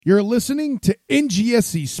You're listening to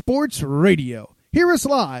NGSC Sports Radio. Hear us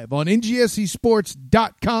live on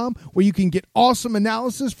ngscsports.com, where you can get awesome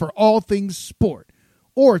analysis for all things sport.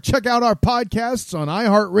 Or check out our podcasts on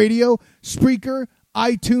iHeartRadio, Spreaker,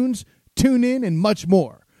 iTunes, TuneIn, and much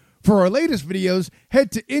more. For our latest videos,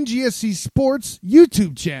 head to NGSC Sports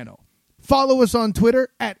YouTube channel. Follow us on Twitter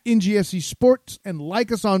at NGSC Sports and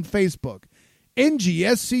like us on Facebook.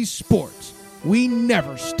 NGSC Sports. We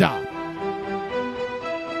never stop.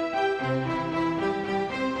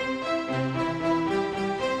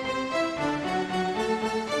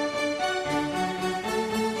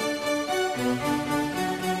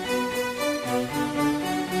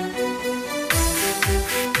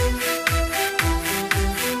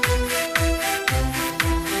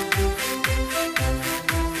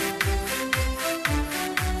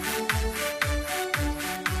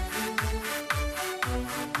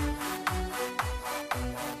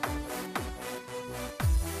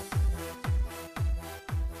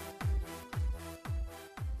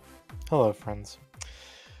 Hello, friends.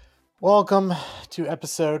 Welcome to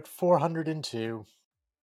episode 402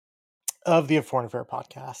 of the A Foreign Affair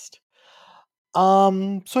podcast.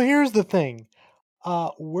 So here's the thing.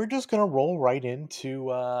 We're just gonna roll right into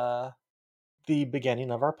the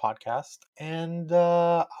beginning of our podcast, and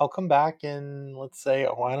I'll come back in, let's say,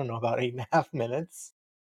 I don't know, about 8.5 minutes,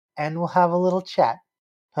 and we'll have a little chat.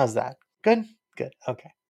 How's that? Good? Good.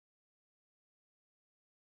 Okay.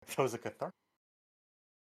 That was a good start.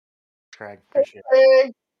 Craig, appreciate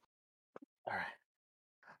it. All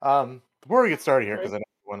right. Before we get started here, because I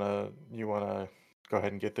know you wanna go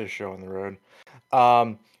ahead and get this show on the road.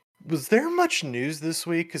 Was there much news this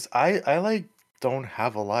week? Because I like don't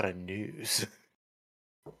have a lot of news.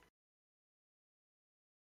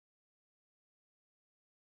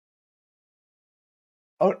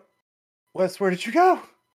 Oh, Wes, where did you go?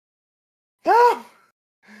 No.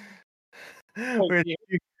 Where did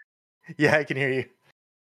you? Yeah, I can hear you.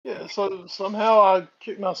 Yeah, so somehow I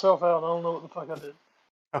kicked myself out. I don't know what the fuck I did.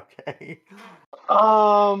 Okay.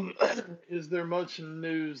 Is there much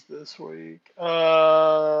news this week?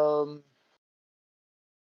 I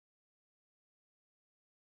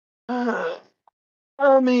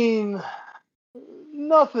mean,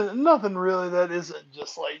 nothing really that isn't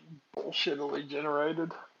just like bullshittily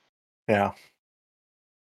generated. Yeah.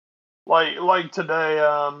 Like today,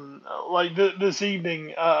 this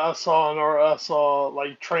evening, I saw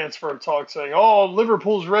like transfer talk saying, "Oh,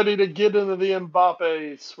 Liverpool's ready to get into the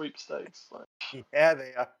Mbappe sweepstakes." Like, Yeah,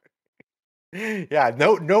 they are. Yeah,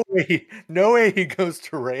 no way he goes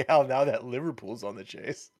to Real now that Liverpool's on the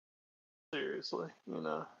chase. seriously,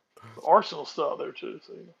 Arsenal's still out there too.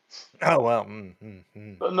 So, Oh well.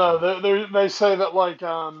 But no, they say that like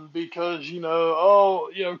because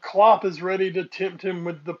Klopp is ready to tempt him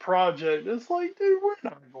with the project. It's like, dude, we're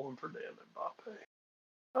not going for damn Mbappe.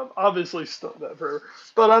 I've obviously stuck that forever.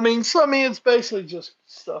 But I mean, it's basically just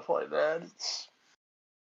stuff like that. It's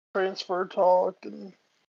transfer talk, and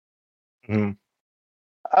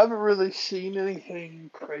I haven't really seen anything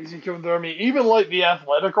crazy coming through. I mean, even like the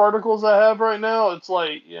athletic articles I have right now, it's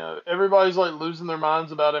like, everybody's like losing their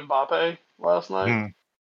minds about Mbappe last night.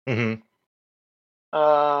 I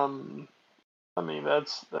mean,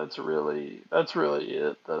 that's really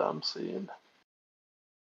it that I'm seeing.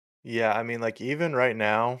 Yeah, I mean, like even right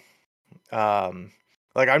now,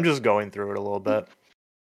 like I'm just going through it a little bit,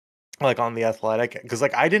 like on the Athletic, because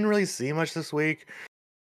like I didn't really see much this week.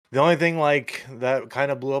 The only thing like that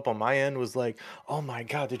kind of blew up on my end was like, oh my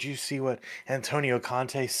God, did you see what Antonio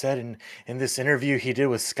Conte said in this interview he did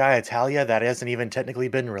with Sky Italia that hasn't even technically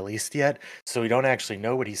been released yet? So we don't actually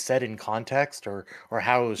know what he said in context or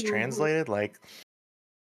how it was translated. Like,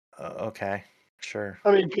 okay, sure.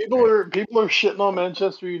 I mean, people are shitting on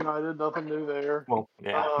Manchester United. Nothing new there. Well,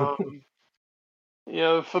 yeah.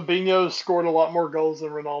 Fabinho scored a lot more goals than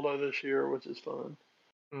Ronaldo this year, which is fun.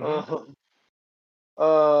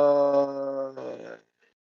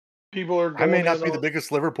 People are. I may not be the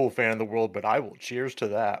biggest Liverpool fan in the world, but I will cheers to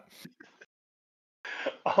that.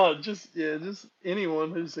 Just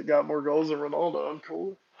anyone who's got more goals than Ronaldo, I'm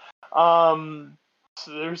cool.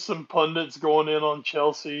 So there's some pundits going in on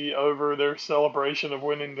Chelsea over their celebration of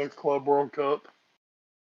winning the Club World Cup.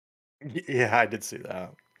 Yeah, I did see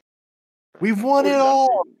that. We've won it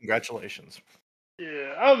all. Congratulations.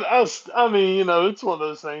 Yeah, I mean, it's one of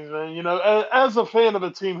those things, man. As a fan of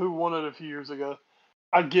a team who won it a few years ago,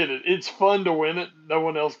 I get it. It's fun to win it. No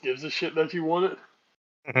one else gives a shit that you won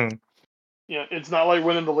it. Yeah, it's not like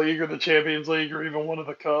winning the league or the Champions League or even one of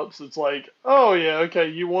the cups. It's like, oh yeah, okay,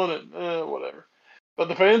 you won it, whatever. But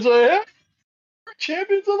the fans are like, hey, we're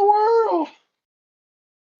champions of the world.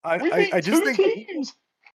 We beat two teams.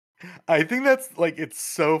 I think that's like it's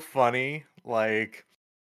so funny. Like,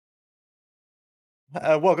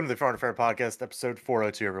 welcome to the Front Fair Podcast, episode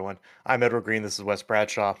 402. Everyone, I'm Edward Green. This is Wes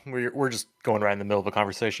Bradshaw. We're just going right in the middle of a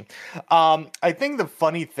conversation. I think the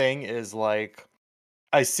funny thing is like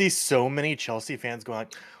I see so many Chelsea fans going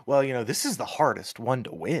like, "Well, this is the hardest one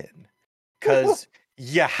to win because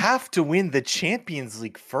you have to win the Champions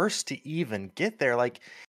League first to even get there." Like,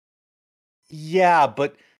 yeah,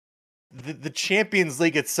 but the Champions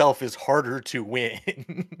League itself is harder to win.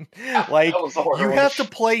 That Like was the harder you one. have to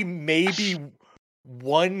play maybe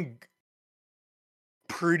one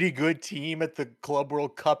pretty good team at the Club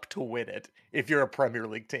World Cup to win it if you're a Premier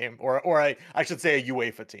League team or I should say a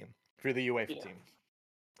UEFA team. If you're the UEFA Yeah. team.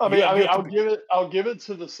 I You mean, you have to be I'll give it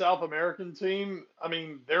to the South American team. I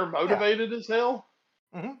mean, they're yeah. motivated as hell.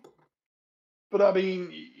 hmm But I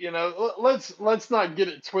mean, let's not get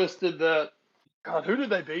it twisted that God, who did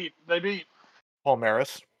they beat? They beat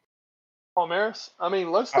Palmeiras Palmeiras. I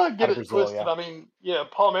mean, let's not get out of it Brazil, twisted. yeah. I mean, yeah,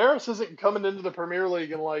 Palmeiras isn't coming into the Premier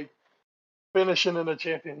League and like finishing in a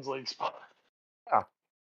Champions League spot. Yeah.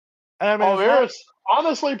 And I mean it's not Palmeiras,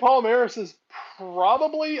 honestly, Palmeiras is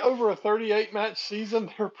probably over a 38 match season.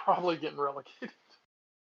 They're probably getting relegated.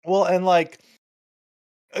 well and like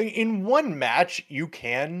in one match you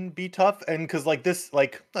can be tough and because like this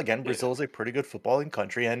like again Yeah, Brazil is a pretty good footballing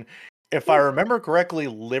country and if I yeah, remember correctly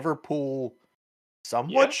Liverpool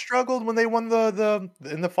somewhat yeah. struggled when they won the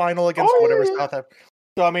in the final against whatever Oh South Africa.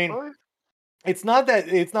 So I yeah, mean oh yeah. it's not that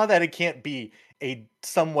it can't be a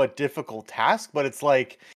somewhat difficult task but it's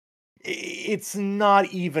like it's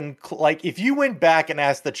not even like if you went back and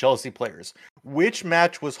asked the Chelsea players which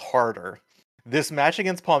match was harder, this match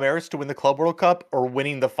against Palmeiras to win the Club World Cup or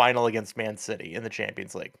winning the final against Man City in the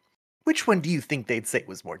Champions League, which one do you think they'd say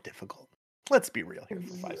was more difficult? Let's be real here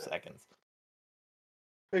for 5 seconds.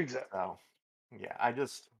 Exactly. So yeah, I don't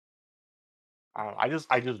know, I just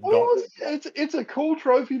Well, don't. it's a cool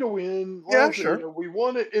trophy to win. Like Yeah, I said, sure. we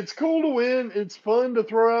won it. It's cool to win. It's fun to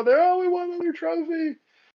throw out there. Oh, we won another trophy.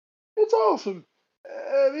 It's awesome.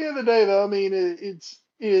 At the end of the day, though, I mean, it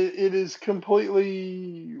is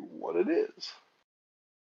completely what it is.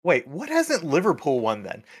 Wait, what hasn't Liverpool won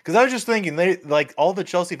then? Because I was just thinking, they like all the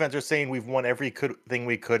Chelsea fans are saying we've won every thing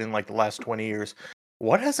we could in like the last 20 years.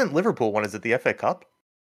 What hasn't Liverpool won? Is it the FA Cup?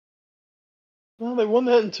 Well, they won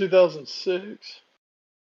that in 2006.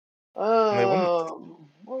 And they won.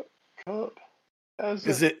 What cup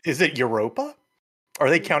Is hasn't? it Europa? Are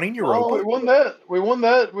they counting No, we Europa? won that. We won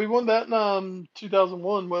that. We won that in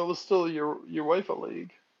 2001. Well, it was still the UEFA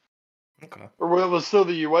League, Okay. or well, it was still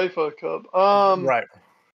the UEFA Cup. Right.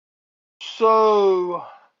 So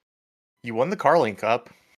You won the Carling Cup.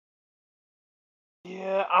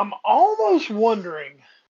 yeah, I'm almost wondering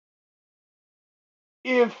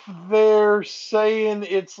if they're saying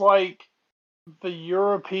it's like the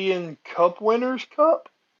European Cup Winners' Cup,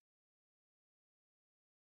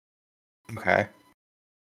 Okay.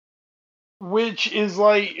 which is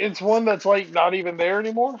like it's one that's like not even there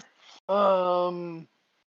anymore. Um,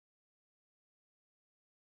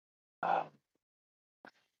 uh,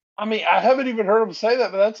 I mean, I haven't even heard them say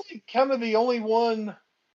that, but that's like kind of the only one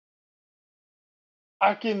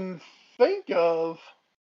I can think of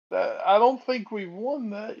that I don't think we won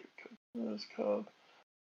that Winners' Cup.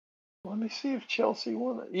 Let me see if Chelsea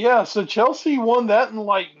won it. Yeah, so Chelsea won that in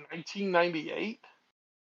like 1998.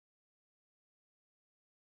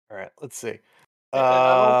 All right. Let's see. And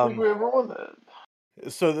I don't think Um. we ever won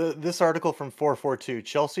that. So this article from 442,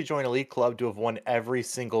 Chelsea joined Elite Club to have won every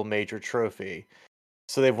single major trophy.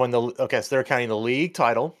 So they've won the okay. So they're counting the league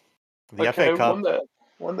title, the FA Okay, Cup,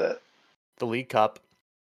 won that, the League Cup,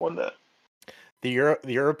 won that, the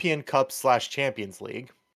European Cup / Champions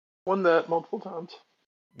League, won that multiple times.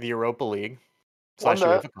 the Europa League / Won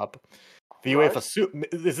that, UEFA Cup, the right?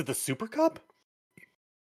 Is it the Super Cup?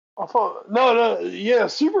 I thought no, yeah,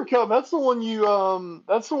 Super Cup. That's the one you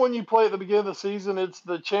play at the beginning of the season. It's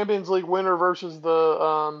the Champions League winner versus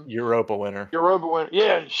the Europa winner. Europa winner.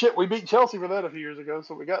 Yeah, shit, we beat Chelsea for that a few years ago,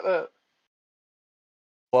 so we got that.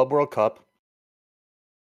 Club World Cup.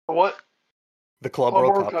 What? The Club Club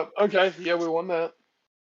World World Cup. Cup. Okay, yeah, we won that.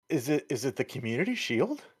 Is it the Community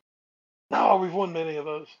Shield? No, we've won many of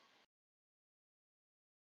those.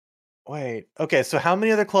 Wait. Okay, so how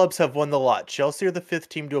many other clubs have won the lot? Chelsea are the 5th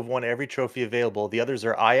team to have won every trophy available. The others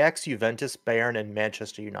are Ajax, Juventus, Bayern, and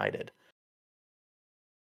Manchester United.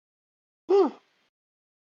 Huh,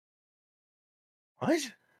 What?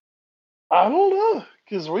 I don't know,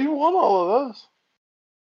 because we won all of those.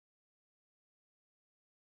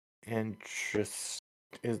 And just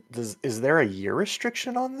is there a year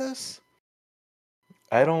restriction on this?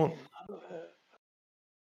 I I don't. didn't know that.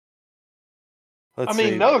 Let's I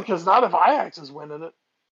mean, see. no, because not if Ajax is winning it.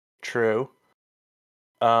 True.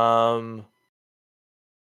 So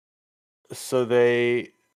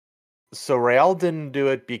Real didn't do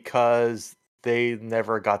it because they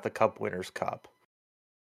never got the Cup Winners' Cup.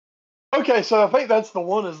 Okay, so I think that's the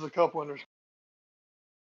one is the Cup winners.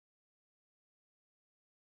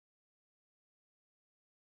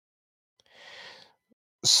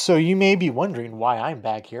 So you may be wondering why I'm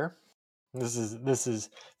back here. This is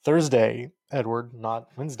Thursday, Edward, not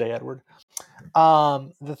Wednesday, Edward.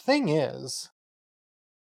 The thing is,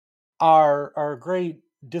 our great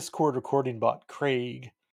Discord recording bot,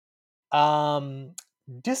 Craig,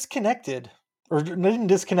 disconnected, or didn't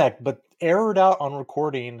disconnect, but errored out on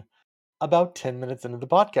recording about 10 minutes into the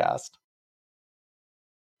podcast.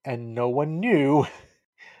 And no one knew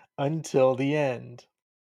until the end.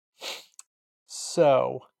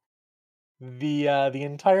 So the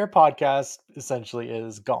entire podcast essentially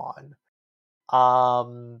is gone. Yeah,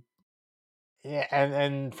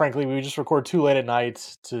 and frankly, we just record too late at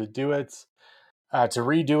night to do it, to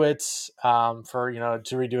redo it,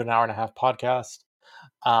 to redo an hour and a half podcast.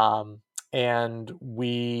 And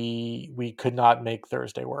we could not make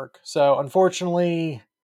Thursday work. So unfortunately,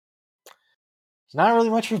 not really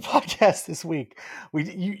much of a podcast this week.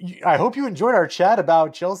 I hope you enjoyed our chat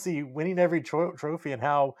about Chelsea winning every trophy and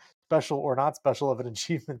how special or not special of an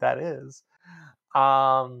achievement that is.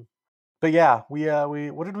 But yeah,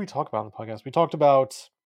 we what did we talk about on the podcast? We talked about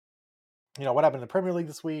what happened in the Premier League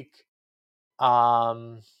this week. We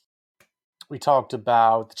talked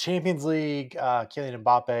about the Champions League, Kylian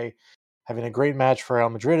Mbappe having a great match for Real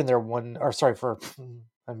Madrid and their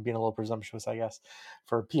I'm being a little presumptuous, I guess,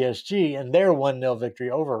 for PSG and their 1-0 victory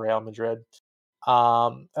over Real Madrid,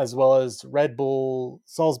 as well as Red Bull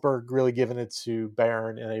Salzburg really giving it to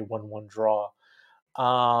Bayern in a 1-1 draw.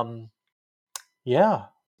 Yeah.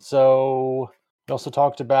 So we also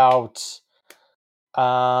talked about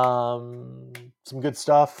some good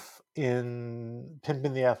stuff in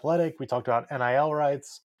Pimpin' the Athletic. We talked about NIL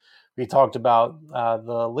rights. We talked about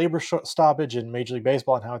the labor stoppage in Major League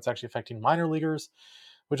Baseball and how it's actually affecting minor leaguers,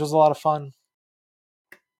 which was a lot of fun.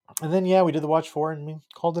 And then we did the Watch 4 and we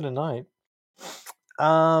called it a night.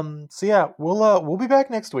 So yeah, we'll be back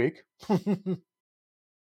next week,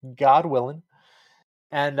 God willing,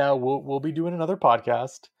 and we'll be doing another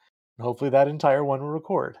podcast. Hopefully, that entire one will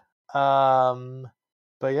record.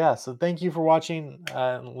 But yeah, so thank you for watching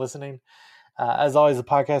and listening. As always, the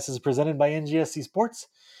podcast is presented by NGSC Sports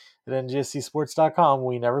at ngscsports.com.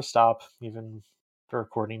 We never stop, even the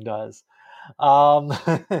recording does. So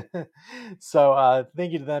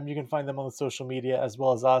thank you to them. You can find them on the social media as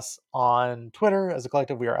well as us on Twitter. As a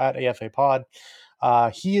collective, we are at AFA Pod.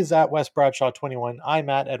 He is at West Bradshaw 21. I'm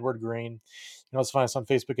at Edward Green. You can also find us on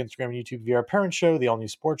Facebook, Instagram, and YouTube via our parent show, The All New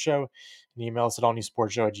Sports Show, and email us at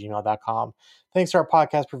allnewsportshow@gmail.com. Thanks to our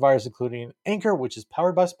podcast providers, including Anchor, which is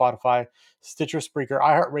powered by Spotify, Stitcher, Spreaker,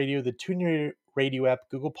 iHeartRadio, the TuneIn Radio app,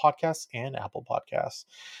 Google Podcasts, and Apple Podcasts.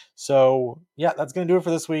 So, yeah, that's going to do it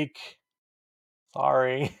for this week.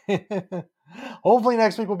 Sorry. Hopefully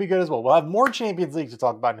next week will be good as well. We'll have more Champions League to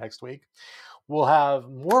talk about next week. We'll have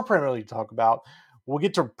more Premier League to talk about. We'll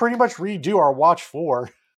get to pretty much redo our Watch 4,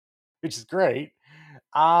 which is great.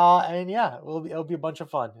 And yeah, it'll be a bunch of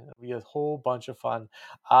fun. It'll be a whole bunch of fun.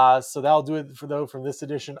 So that'll do it from this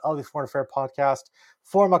edition of the Foreign Affair Podcast.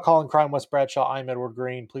 For McCall and Crime West Bradshaw, I'm Edward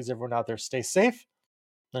Green. Please, everyone out there, stay safe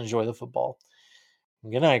and enjoy the football.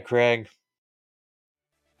 Good night, Craig.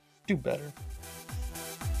 Do better.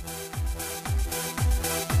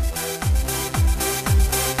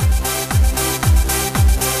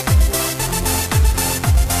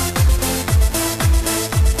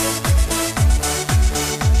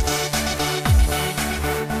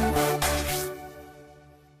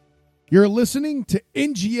 You're listening to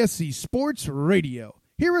NGSC Sports Radio.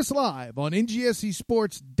 Hear us live on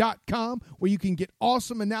ngscsports.com, where you can get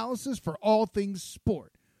awesome analysis for all things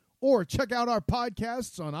sport. Or check out our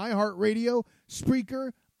podcasts on iHeartRadio,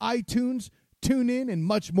 Spreaker, iTunes, TuneIn, and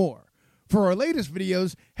much more. For our latest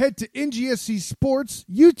videos, head to NGSC Sports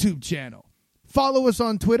YouTube channel. Follow us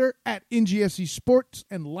on Twitter at NGSC Sports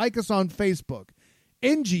and like us on Facebook.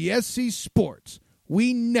 NGSC Sports.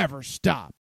 We never stop.